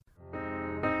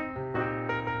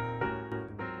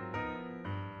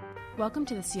Welcome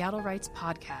to the Seattle Writes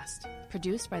podcast,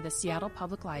 produced by the Seattle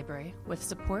Public Library with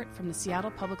support from the Seattle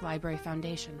Public Library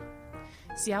Foundation.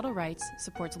 Seattle Writes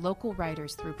supports local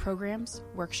writers through programs,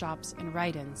 workshops, and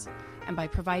write-ins, and by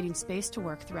providing space to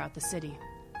work throughout the city.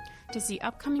 To see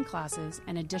upcoming classes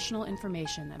and additional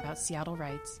information about Seattle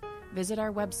Writes, visit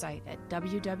our website at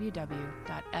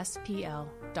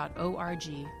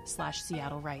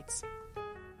www.spl.org/Seattle Writes.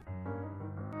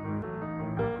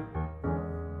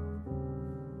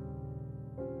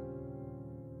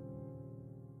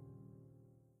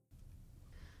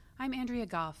 I'm Andrea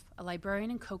Goff, a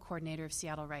librarian and co-coordinator of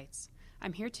Seattle Writes.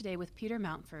 I'm here today with Peter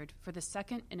Mountford for the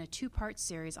second in a two-part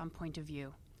series on Point of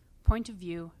View. Point of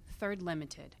View, Third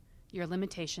Limited. Your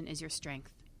limitation is your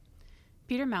strength.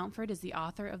 Peter Mountford is the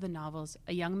author of the novels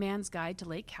A Young Man's Guide to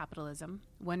Late Capitalism,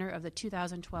 winner of the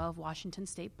 2012 Washington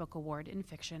State Book Award in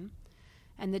Fiction,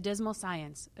 and The Dismal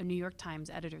Science, a New York Times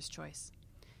Editor's Choice.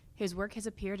 His work has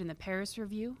appeared in the Paris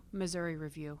Review, Missouri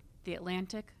Review, The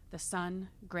Atlantic, The Sun,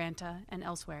 Granta, and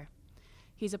elsewhere.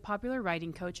 He's a popular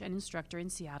writing coach and instructor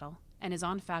in Seattle and is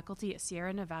on faculty at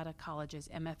Sierra Nevada College's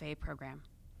MFA program.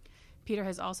 Peter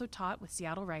has also taught with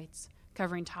Seattle Writes,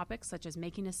 covering topics such as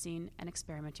making a scene and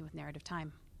experimenting with narrative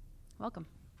time. Welcome.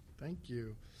 Thank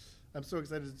you. I'm so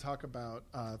excited to talk about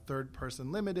third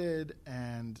person limited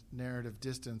and narrative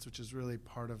distance, which is really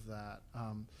part of that.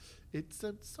 It's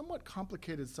a somewhat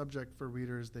complicated subject for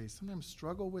readers. They sometimes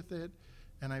struggle with it,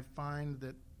 and I find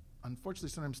that unfortunately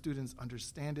sometimes students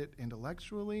understand it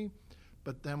intellectually,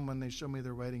 but then when they show me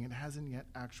their writing, it hasn't yet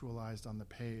actualized on the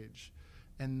page.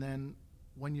 And then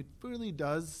when it really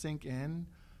does sink in,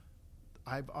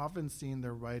 I've often seen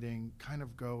their writing kind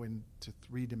of go into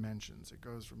three dimensions. It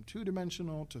goes from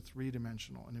two-dimensional to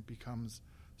three-dimensional, and it becomes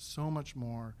so much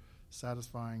more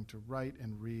satisfying to write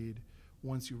and read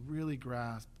once you really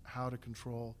grasp how to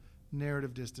control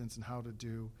narrative distance and how to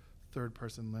do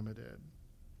third-person limited.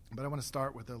 But I want to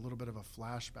start with a little bit of a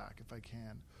flashback, if I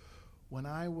can. When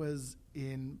I was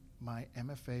in my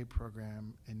MFA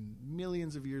program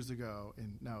millions of years ago, it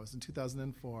was in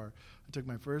 2004, I took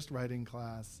my first writing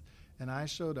class, and I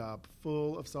showed up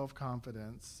full of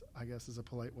self-confidence, I guess is a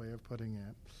polite way of putting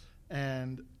it.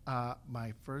 And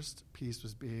my first piece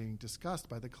was being discussed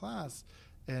by the class,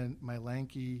 and my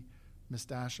lanky,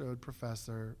 mustachioed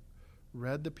professor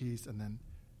read the piece, and then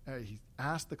he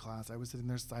asked the class, I was sitting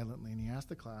there silently, and he asked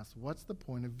the class, what's the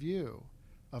point of view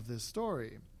of this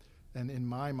story? And in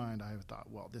my mind, I thought,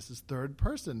 well, this is third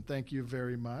person. Thank you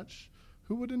very much.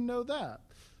 Who wouldn't know that?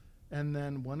 And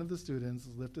then one of the students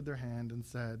lifted their hand and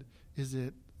said, is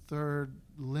it third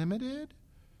limited?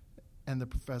 And the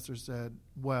professor said,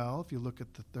 well, if you look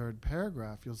at the third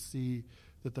paragraph, you'll see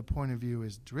that the point of view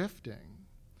is drifting.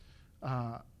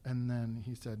 And then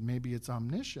he said, maybe it's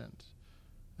omniscient.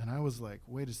 And I was like,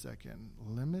 wait a second,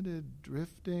 limited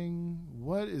drifting?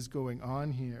 What is going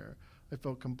on here? I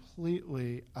felt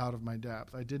completely out of my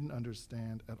depth. I didn't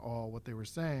understand at all what they were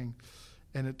saying,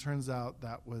 and it turns out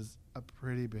that was a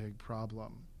pretty big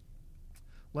problem.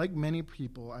 Like many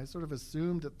people, I sort of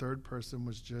assumed that third person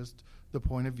was just the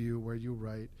point of view where you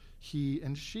write he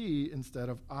and she instead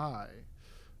of I,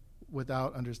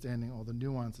 without understanding all the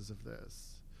nuances of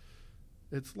this.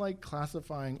 It's like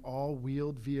classifying all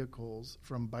wheeled vehicles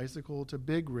from bicycle to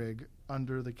big rig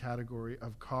under the category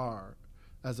of car,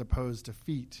 as opposed to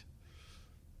feet.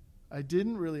 I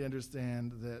didn't really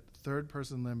understand that third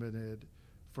person limited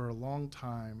for a long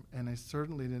time, and I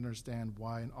certainly didn't understand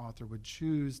why an author would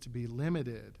choose to be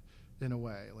limited in a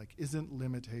way. Like, isn't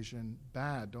limitation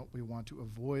bad? Don't we want to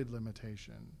avoid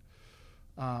limitation?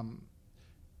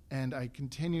 And I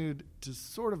continued to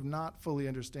sort of not fully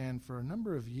understand for a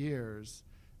number of years.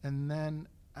 And then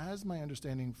as my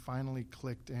understanding finally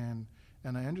clicked in,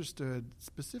 and I understood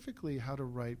specifically how to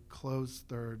write close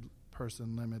third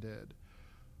person limited,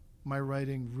 my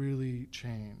writing really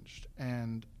changed.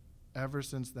 And ever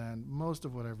since then, most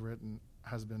of what I've written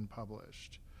has been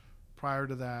published. Prior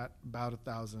to that, about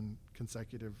 1,000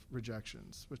 consecutive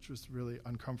rejections, which was really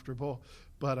uncomfortable,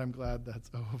 but I'm glad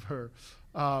that's over.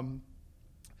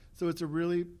 So it's a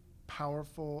really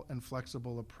powerful and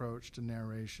flexible approach to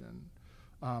narration.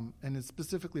 And it's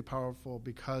specifically powerful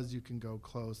because you can go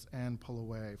close and pull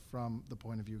away from the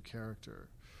point of view character.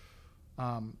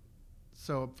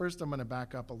 So first I'm going to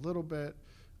back up a little bit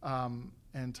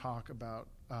and talk about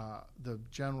the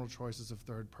general choices of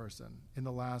third person. In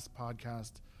the last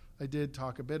podcast, I did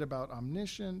talk a bit about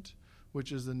omniscient,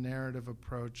 which is a narrative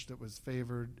approach that was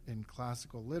favored in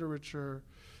classical literature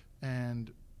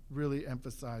and really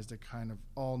emphasized a kind of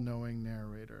all-knowing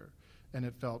narrator. And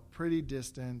it felt pretty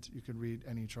distant. You could read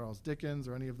any Charles Dickens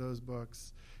or any of those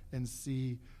books, and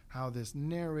see how this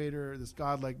narrator, this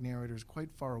godlike narrator, is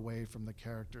quite far away from the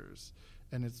characters.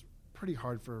 And it's pretty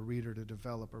hard for a reader to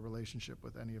develop a relationship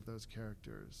with any of those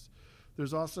characters.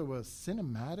 There's also a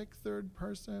cinematic third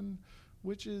person,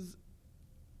 which is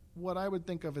what I would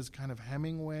think of as kind of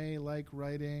Hemingway-like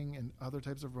writing and other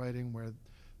types of writing where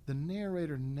the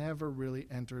narrator never really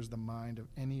enters the mind of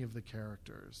any of the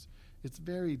characters. It's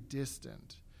very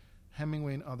distant.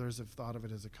 Hemingway and others have thought of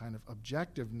it as a kind of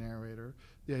objective narrator,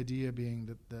 the idea being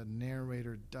that the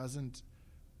narrator doesn't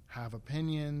have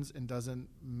opinions and doesn't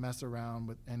mess around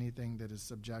with anything that is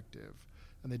subjective,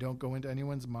 and they don't go into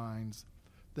anyone's minds.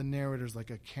 The narrator's like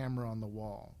a camera on the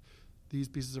wall. These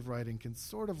pieces of writing can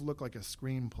sort of look like a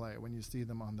screenplay when you see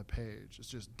them on the page. It's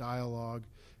just dialogue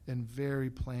and very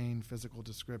plain physical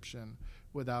description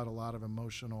without a lot of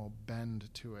emotional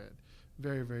bend to it.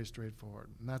 Very, very straightforward.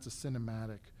 And that's a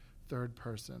cinematic third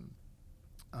person.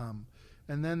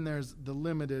 And then there's the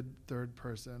limited third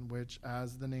person, which,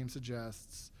 as the name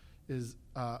suggests, is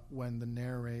when the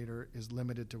narrator is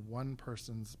limited to one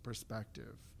person's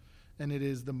perspective. And it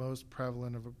is the most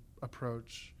prevalent of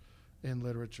approach in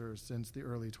literature since the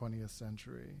early 20th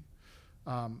century.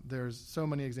 There's so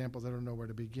many examples, I don't know where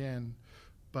to begin,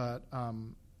 but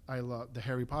I love the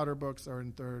Harry Potter books are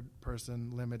in third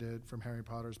person limited from Harry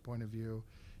Potter's point of view.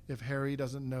 If Harry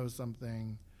doesn't know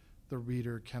something, the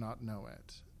reader cannot know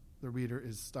it. The reader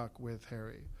is stuck with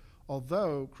Harry.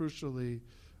 Although, crucially,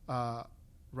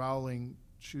 Rowling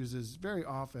chooses very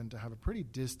often to have a pretty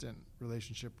distant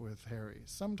relationship with Harry.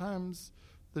 Sometimes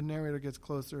the narrator gets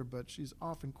closer, but she's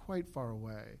often quite far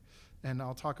away. And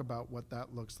I'll talk about what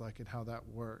that looks like and how that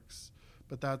works.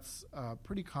 But that's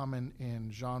pretty common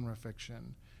in genre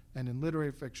fiction. And in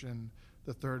literary fiction,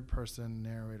 the third-person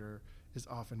narrator is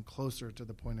often closer to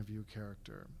the point of view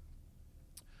character.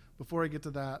 Before I get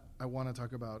to that, I want to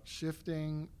talk about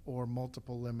shifting or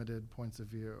multiple limited points of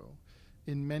view.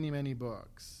 In many, many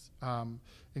books,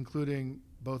 including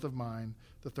both of mine,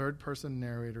 the third-person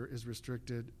narrator is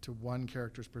restricted to one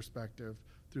character's perspective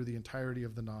through the entirety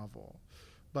of the novel.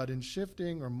 But in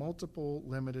shifting or multiple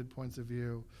limited points of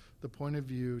view, the point of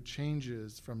view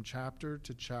changes from chapter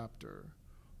to chapter,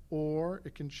 or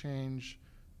it can change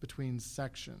between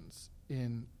sections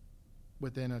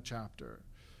within a chapter.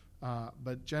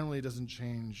 But generally it doesn't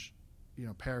change,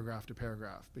 paragraph to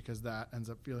paragraph, because that ends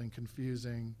up feeling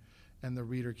confusing and the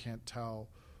reader can't tell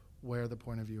where the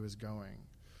point of view is going.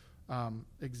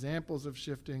 Examples of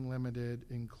shifting limited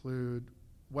include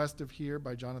West of Here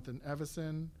by Jonathan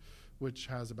Evison, which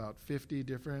has about 50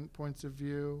 different points of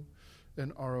view,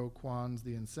 and R.O. Kwan's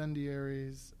The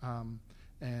Incendiaries,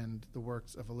 and the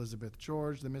works of Elizabeth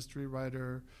George, the mystery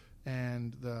writer,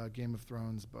 and the Game of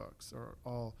Thrones books are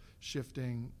all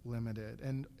shifting limited.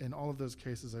 And in all of those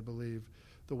cases, I believe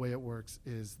the way it works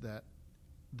is that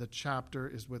the chapter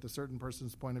is with a certain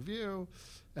person's point of view,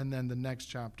 and then the next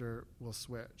chapter will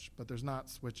switch. But there's not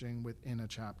switching within a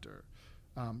chapter.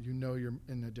 You're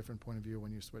in a different point of view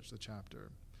when you switch the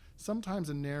chapter. Sometimes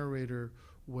a narrator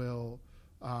will,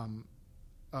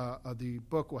 the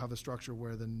book will have a structure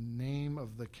where the name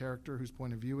of the character whose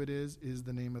point of view it is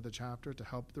the name of the chapter to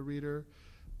help the reader.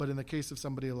 But in the case of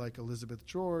somebody like Elizabeth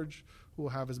George, who will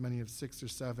have as many as 6 or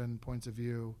 7 points of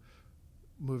view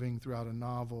moving throughout a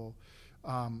novel,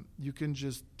 you can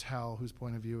just tell whose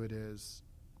point of view it is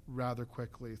rather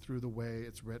quickly through the way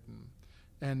it's written.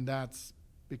 And that's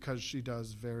because she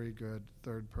does very good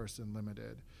third-person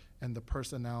limited. And the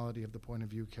personality of the point of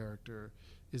view character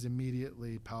is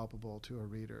immediately palpable to a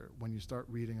reader. When you start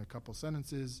reading a couple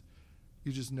sentences,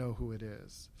 you just know who it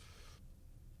is.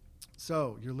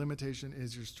 So your limitation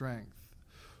is your strength.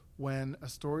 When a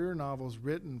story or novel is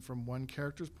written from one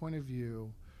character's point of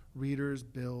view, readers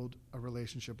build a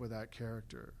relationship with that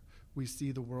character. We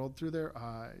see the world through their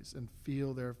eyes and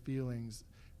feel their feelings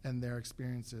and their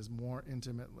experiences more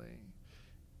intimately.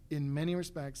 In many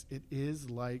respects, it is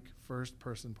like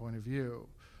first-person point of view,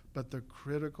 but the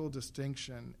critical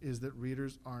distinction is that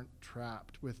readers aren't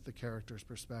trapped with the character's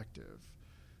perspective.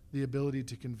 The ability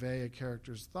to convey a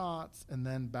character's thoughts and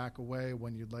then back away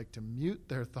when you'd like to mute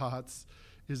their thoughts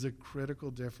is a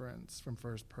critical difference from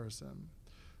first person.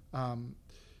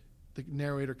 The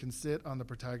narrator can sit on the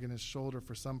protagonist's shoulder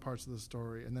for some parts of the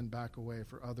story and then back away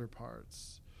for other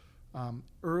parts.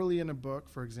 Early in a book,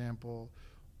 for example,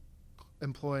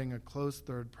 employing a close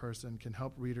third person can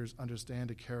help readers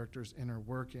understand a character's inner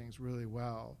workings really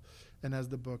well. And as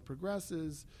the book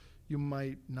progresses, you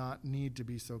might not need to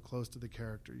be so close to the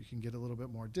character. You can get a little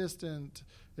bit more distant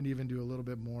and even do a little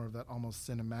bit more of that almost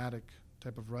cinematic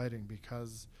type of writing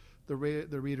because the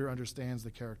reader understands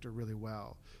the character really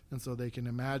well. And so they can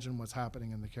imagine what's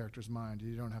happening in the character's mind.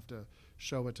 You don't have to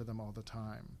show it to them all the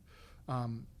time.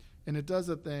 And it does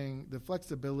a thing, the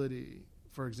flexibility,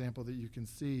 for example, that you can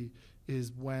see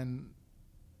is when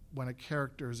a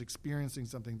character is experiencing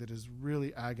something that is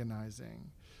really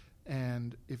agonizing.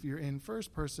 And if you're in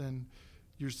first person,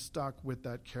 you're stuck with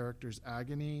that character's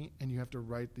agony, and you have to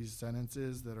write these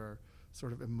sentences that are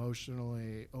sort of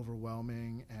emotionally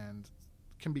overwhelming and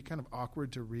can be kind of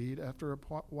awkward to read after a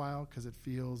while because it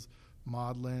feels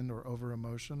maudlin or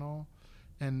over-emotional.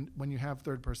 And when you have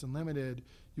third person limited,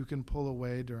 you can pull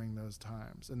away during those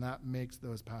times, and that makes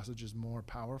those passages more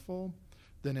powerful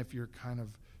than if you're kind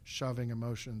of shoving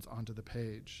emotions onto the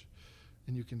page,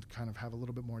 and you can kind of have a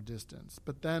little bit more distance.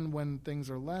 But then when things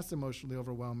are less emotionally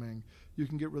overwhelming, you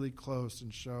can get really close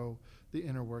and show the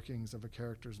inner workings of a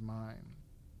character's mind.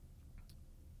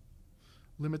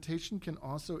 Limitation can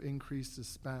also increase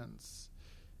suspense.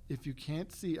 If you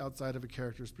can't see outside of a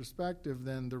character's perspective,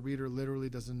 then the reader literally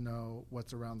doesn't know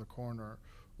what's around the corner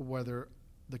or whether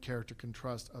the character can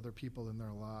trust other people in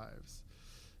their lives.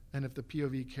 And if the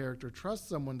POV character trusts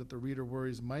someone that the reader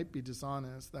worries might be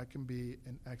dishonest, that can be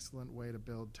an excellent way to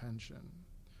build tension.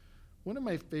 One of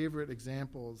my favorite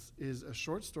examples is a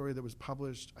short story that was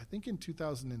published, I think, in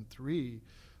 2003,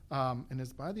 and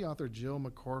it's by the author Jill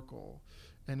McCorkle,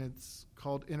 and it's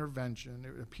called Intervention.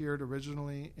 It appeared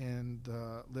originally in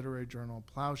the literary journal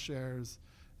Plowshares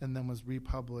and then was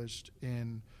republished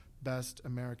in Best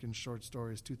American Short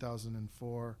Stories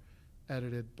 2004,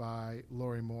 edited by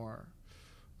Lori Moore.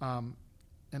 And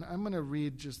I'm going to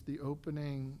read just the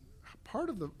opening, part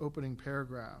of the opening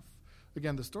paragraph.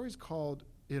 Again, the story's called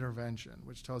Intervention,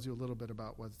 which tells you a little bit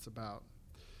about what it's about.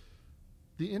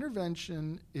 The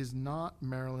intervention is not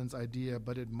Marilyn's idea,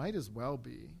 but it might as well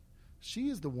be. She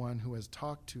is the one who has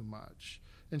talked too much,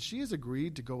 and she has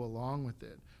agreed to go along with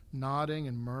it, nodding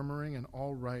and murmuring an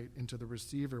all right into the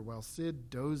receiver while Sid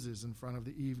dozes in front of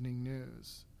the evening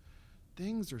news.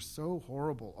 Things are so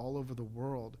horrible all over the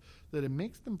world that it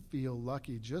makes them feel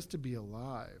lucky just to be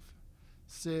alive.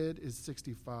 Sid is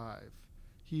 65.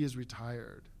 He is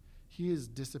retired. He is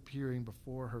disappearing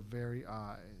before her very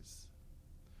eyes.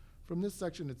 From this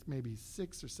section, it's maybe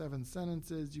 6 or 7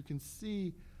 sentences. You can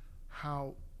see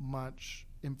how much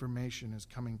information is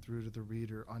coming through to the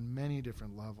reader on many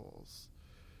different levels.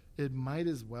 It might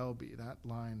as well be, that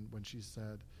line when she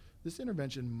said, this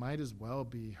intervention might as well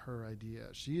be her idea.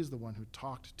 She is the one who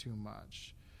talked too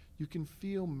much. You can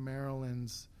feel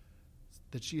Marilyn's,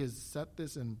 that she has set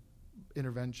this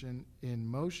intervention in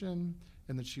motion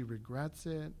and that she regrets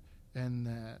it and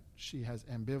that she has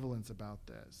ambivalence about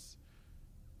this.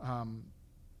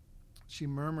 She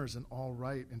murmurs an all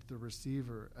right into the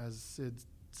receiver as Sid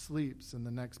sleeps in the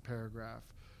next paragraph.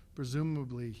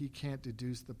 Presumably, he can't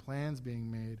deduce the plans being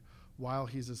made while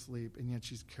he's asleep, and yet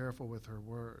she's careful with her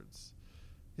words.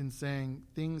 In saying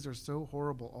things are so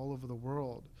horrible all over the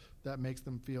world that makes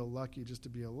them feel lucky just to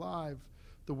be alive,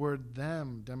 the word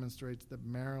them demonstrates that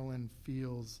Marilyn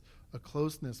feels a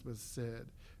closeness with Sid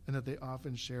and that they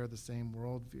often share the same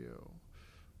worldview.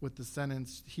 With the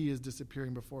sentence, he is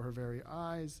disappearing before her very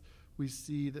eyes, we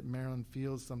see that Marilyn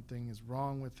feels something is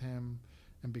wrong with him,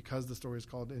 and because the story is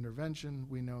called Intervention,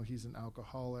 we know he's an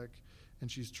alcoholic, and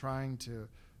she's trying to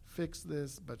fix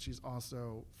this, but she's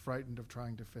also frightened of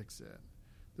trying to fix it.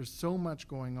 There's so much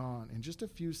going on in just a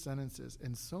few sentences,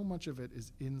 and so much of it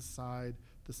is inside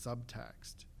the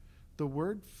subtext. The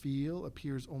word feel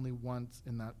appears only once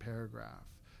in that paragraph.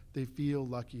 They feel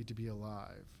lucky to be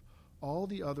alive. All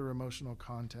the other emotional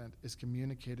content is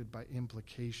communicated by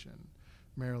implication.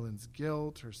 Marilyn's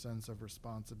guilt, her sense of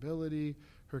responsibility,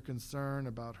 her concern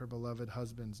about her beloved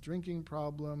husband's drinking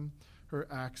problem, her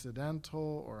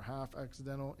accidental or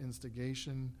half-accidental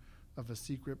instigation of a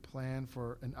secret plan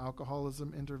for an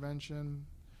alcoholism intervention,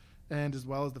 and as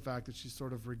well as the fact that she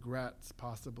sort of regrets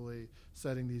possibly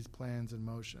setting these plans in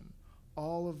motion.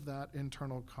 All of that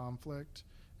internal conflict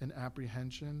and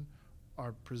apprehension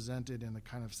are presented in a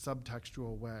kind of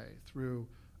subtextual way through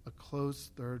a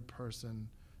close third-person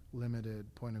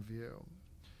limited point of view.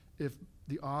 If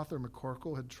the author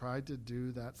McCorkle had tried to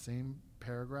do that same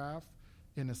paragraph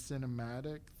in a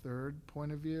cinematic third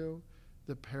point of view,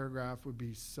 the paragraph would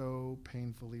be so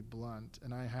painfully blunt.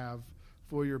 And I have,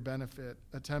 for your benefit,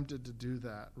 attempted to do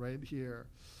that right here.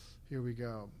 Here we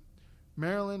go.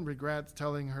 Marilyn regrets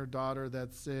telling her daughter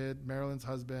that Sid, Marilyn's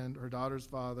husband, her daughter's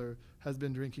father, has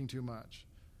been drinking too much.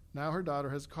 Now her daughter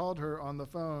has called her on the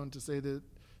phone to say that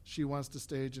she wants to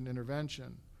stage an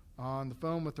intervention. On the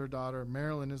phone with her daughter,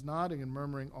 Marilyn is nodding and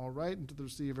murmuring all right into the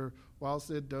receiver while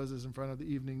Sid dozes in front of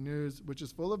the evening news, which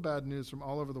is full of bad news from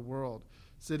all over the world.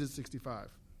 Sid is 65.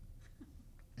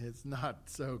 It's not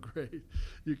so great.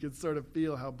 You can sort of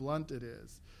feel how blunt it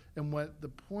is. And what the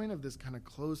point of this kind of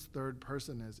close third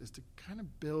person is to kind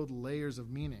of build layers of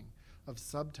meaning, of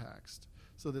subtext,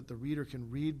 so that the reader can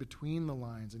read between the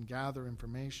lines and gather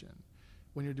information.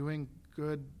 When you're doing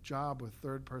good job with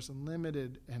third person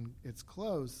limited and it's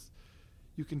close,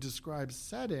 you can describe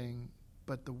setting,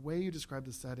 but the way you describe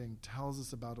the setting tells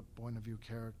us about a point of view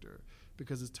character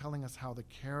because it's telling us how the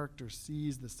character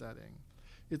sees the setting.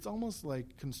 It's almost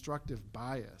like constructive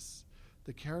bias.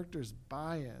 The character's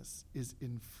bias is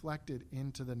inflected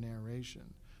into the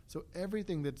narration. So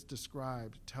everything that's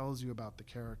described tells you about the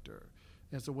character.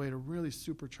 And it's a way to really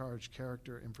supercharge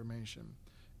character information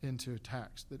into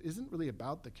text that isn't really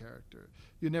about the character.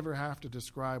 You never have to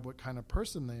describe what kind of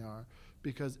person they are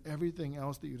because everything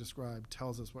else that you describe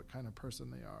tells us what kind of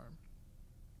person they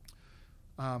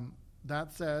are.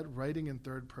 That said, writing in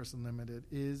third person limited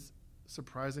is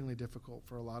surprisingly difficult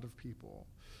for a lot of people.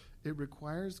 It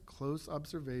requires close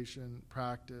observation,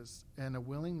 practice, and a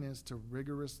willingness to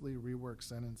rigorously rework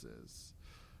sentences.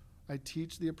 I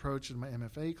teach the approach in my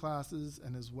MFA classes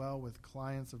and as well with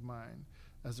clients of mine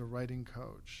as a writing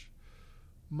coach.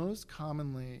 Most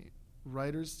commonly,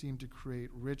 writers seem to create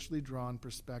richly drawn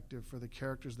perspective for the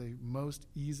characters they most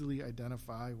easily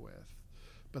identify with,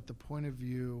 but the point of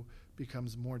view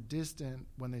becomes more distant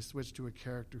when they switch to a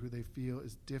character who they feel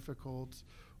is difficult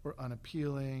or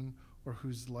unappealing or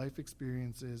whose life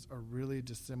experiences are really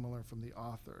dissimilar from the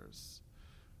author's.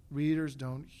 Readers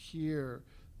don't hear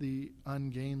the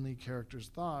ungainly character's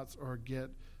thoughts or get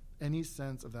any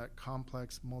sense of that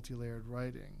complex, multi-layered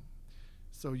writing.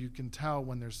 So you can tell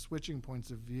when they're switching points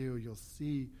of view, you'll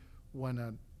see when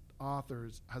an author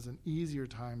has an easier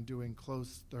time doing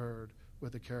close third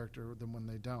with a character than when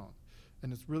they don't.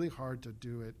 And it's really hard to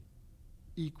do it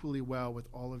equally well with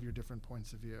all of your different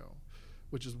points of view,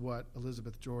 which is what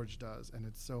Elizabeth George does, and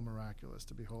it's so miraculous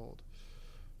to behold.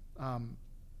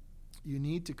 You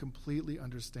need to completely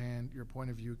understand your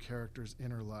point of view character's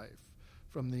inner life,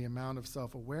 from the amount of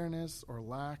self-awareness or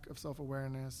lack of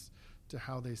self-awareness to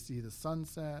how they see the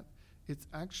sunset. It's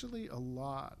actually a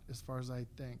lot, as far as I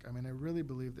think. I mean, I really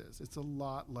believe this. It's a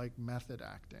lot like method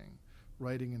acting,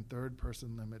 writing in third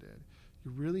person limited.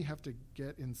 You really have to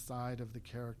get inside of the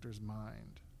character's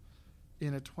mind.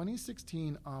 In a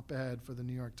 2016 op-ed for the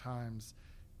New York Times,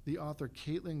 the author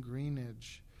Caitlin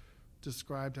Greenidge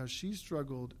described how she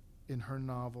struggled in her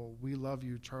novel, We Love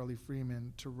You, Charlie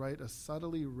Freeman, to write a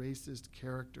subtly racist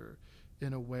character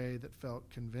in a way that felt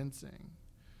convincing.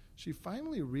 She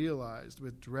finally realized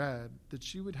with dread that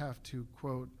she would have to,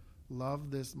 quote,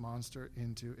 love this monster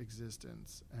into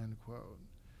existence, end quote.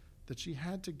 That she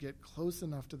had to get close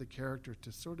enough to the character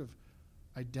to sort of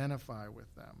identify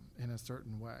with them in a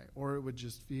certain way, or it would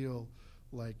just feel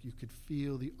like you could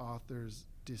feel the author's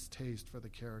distaste for the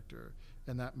character,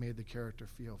 and that made the character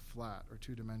feel flat or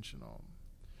two-dimensional.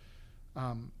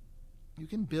 You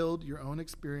can build your own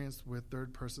experience with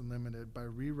third-person limited by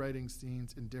rewriting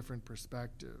scenes in different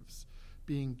perspectives,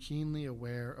 being keenly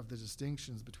aware of the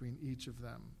distinctions between each of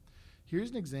them. Here's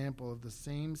an example of the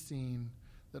same scene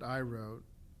that I wrote,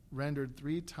 rendered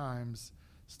 3 times,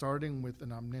 starting with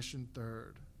an omniscient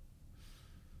third.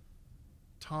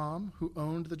 Tom, who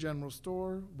owned the general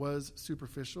store, was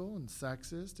superficial and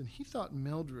sexist, and he thought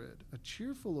Mildred, a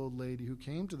cheerful old lady who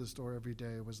came to the store every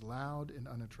day, was loud and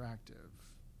unattractive.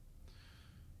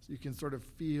 So you can sort of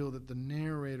feel that the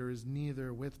narrator is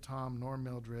neither with Tom nor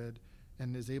Mildred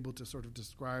and is able to sort of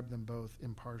describe them both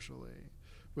impartially.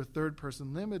 With third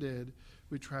person limited,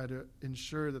 we try to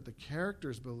ensure that the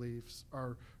character's beliefs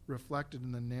are reflected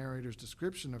in the narrator's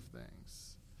description of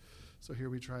things. So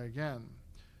here we try again.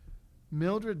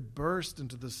 Mildred burst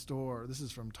into the store. This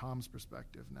is from Tom's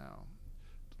perspective now.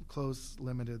 Close,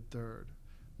 limited third.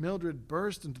 Mildred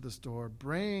burst into the store,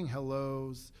 braying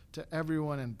hellos to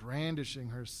everyone and brandishing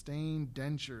her stained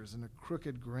dentures in a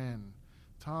crooked grin.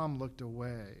 Tom looked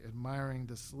away, admiring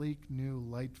the sleek new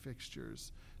light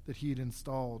fixtures that he'd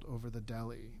installed over the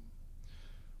deli.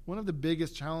 One of the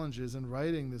biggest challenges in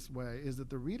writing this way is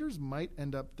that the readers might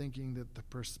end up thinking that the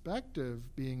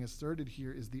perspective being asserted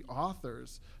here is the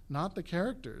author's, not the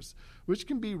character's, which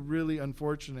can be really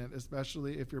unfortunate,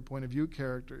 especially if your point of view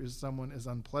character is someone as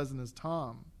unpleasant as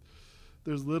Tom.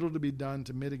 There's little to be done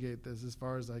to mitigate this as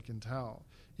far as I can tell.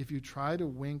 If you try to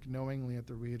wink knowingly at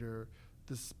the reader,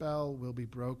 the spell will be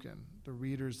broken. The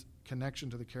reader's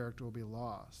connection to the character will be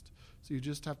lost. So you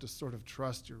just have to sort of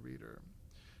trust your reader.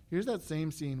 Here's that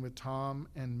same scene with Tom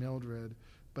and Mildred,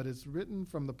 but it's written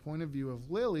from the point of view of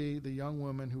Lily, the young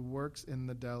woman who works in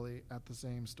the deli at the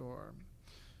same store.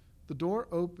 The door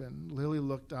opened. Lily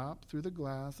looked up through the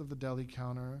glass of the deli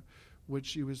counter, which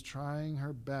she was trying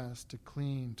her best to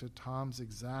clean to Tom's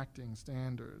exacting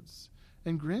standards,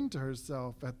 and grinned to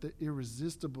herself at the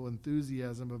irresistible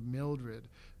enthusiasm of Mildred,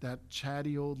 that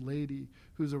chatty old lady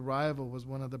whose arrival was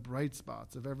one of the bright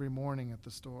spots of every morning at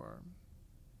the store.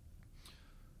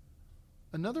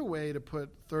 Another way to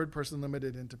put third-person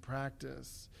limited into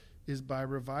practice is by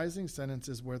revising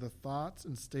sentences where the thoughts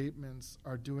and statements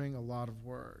are doing a lot of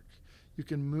work. You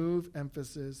can move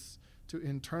emphasis to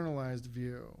internalized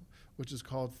view, which is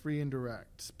called free and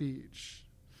direct speech.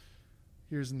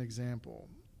 Here's an example.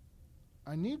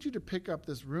 "I need you to pick up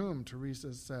this room,"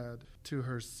 Teresa said to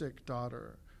her sick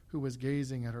daughter, who was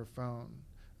gazing at her phone.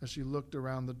 As she looked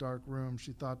around the dark room,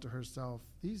 she thought to herself,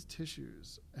 "These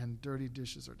tissues and dirty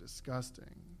dishes are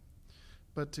disgusting."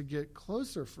 But to get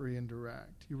closer free and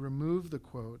direct, you remove the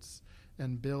quotes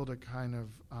and build a kind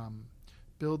of,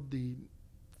 build the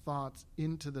thoughts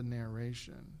into the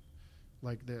narration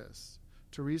like this.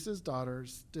 Teresa's daughter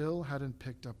still hadn't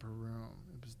picked up her room.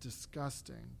 It was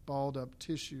disgusting. Balled up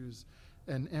tissues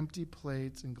and empty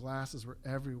plates and glasses were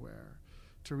everywhere.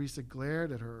 Teresa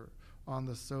glared at her on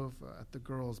the sofa, at the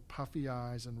girl's puffy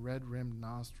eyes and red-rimmed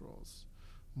nostrils.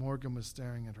 Morgan was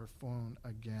staring at her phone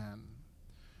again.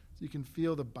 So you can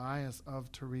feel the bias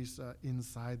of Teresa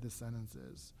inside the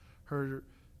sentences. Her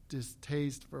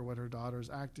distaste for what her daughter's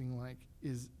acting like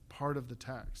is part of the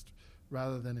text,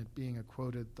 rather than it being a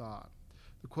quoted thought.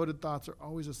 The quoted thoughts are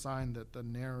always a sign that the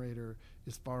narrator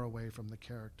is far away from the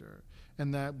character.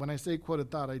 And that when I say quoted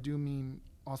thought, I do mean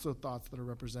also thoughts that are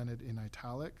represented in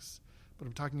italics, but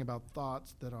I'm talking about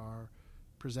thoughts that are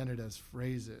presented as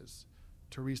phrases.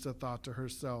 Teresa thought to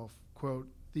herself, quote,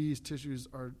 "These tissues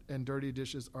and dirty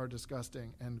dishes are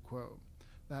disgusting," end quote.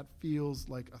 That feels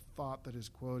like a thought that is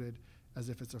quoted as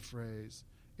if it's a phrase.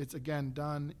 It's again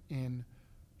done in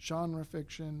genre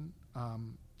fiction.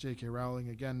 J.K. Rowling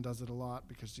again does it a lot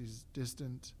because she's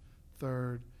distant.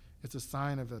 Third, it's a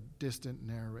sign of a distant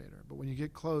narrator. But when you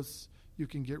get close, you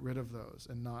can get rid of those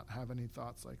and not have any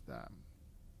thoughts like that.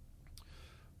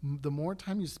 The more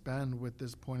time you spend with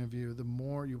this point of view, the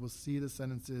more you will see the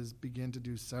sentences begin to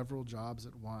do several jobs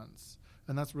at once.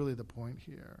 And that's really the point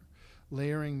here.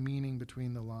 Layering meaning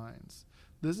between the lines.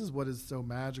 This is what is so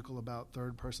magical about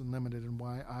third-person limited and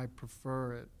why I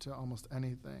prefer it to almost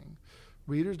anything.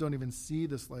 Readers don't even see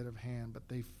the sleight of hand, but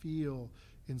they feel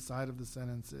inside of the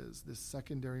sentences this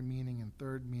secondary meaning and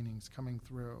third meanings coming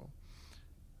through.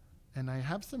 And I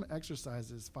have some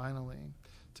exercises, finally,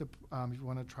 to if you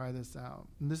want to try this out.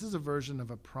 And this is a version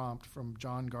of a prompt from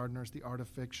John Gardner's The Art of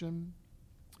Fiction.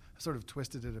 I sort of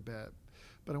twisted it a bit.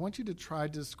 But I want you to try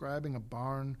describing a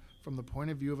barn from the point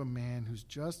of view of a man who's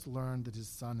just learned that his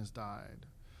son has died.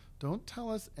 Don't tell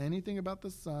us anything about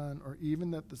the son or even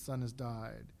that the son has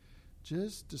died.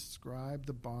 Just describe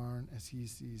the barn as he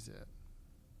sees it.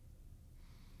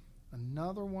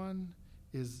 Another one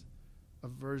is a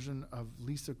version of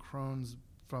Lisa Krone's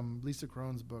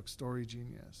book, Story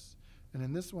Genius. And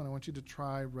in this one, I want you to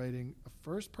try writing a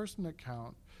first-person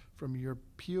account from your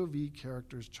POV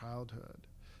character's childhood.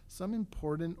 Some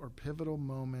important or pivotal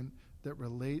moment that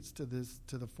relates to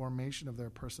the formation of their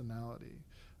personality.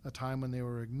 A time when they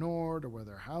were ignored or where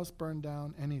their house burned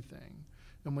down, anything.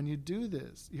 And when you do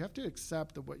this, you have to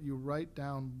accept that what you write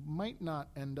down might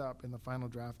not end up in the final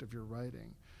draft of your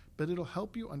writing, but it'll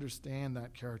help you understand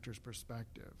that character's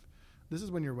perspective. This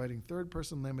is when you're writing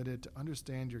third-person limited to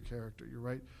understand your character. You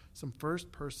write some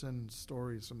first-person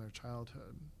stories from their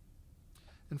childhood.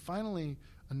 And finally,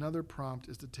 another prompt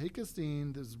is to take a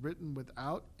scene that's written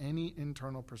without any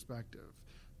internal perspective.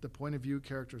 The point of view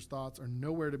character's thoughts are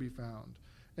nowhere to be found,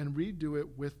 and redo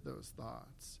it with those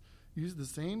thoughts. Use the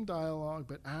same dialogue,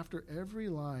 but after every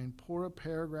line, pour a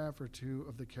paragraph or two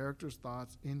of the character's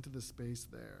thoughts into the space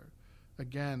there.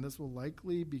 Again, this will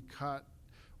likely be cut,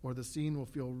 or the scene will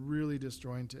feel really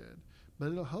disjointed,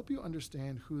 but it'll help you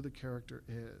understand who the character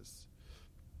is.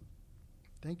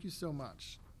 Thank you so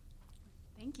much.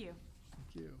 Thank you.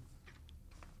 Thank you.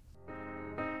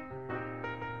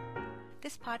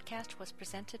 This podcast was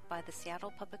presented by the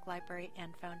Seattle Public Library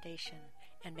and Foundation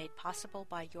and made possible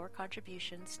by your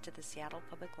contributions to the Seattle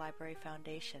Public Library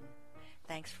Foundation.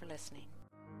 Thanks for listening.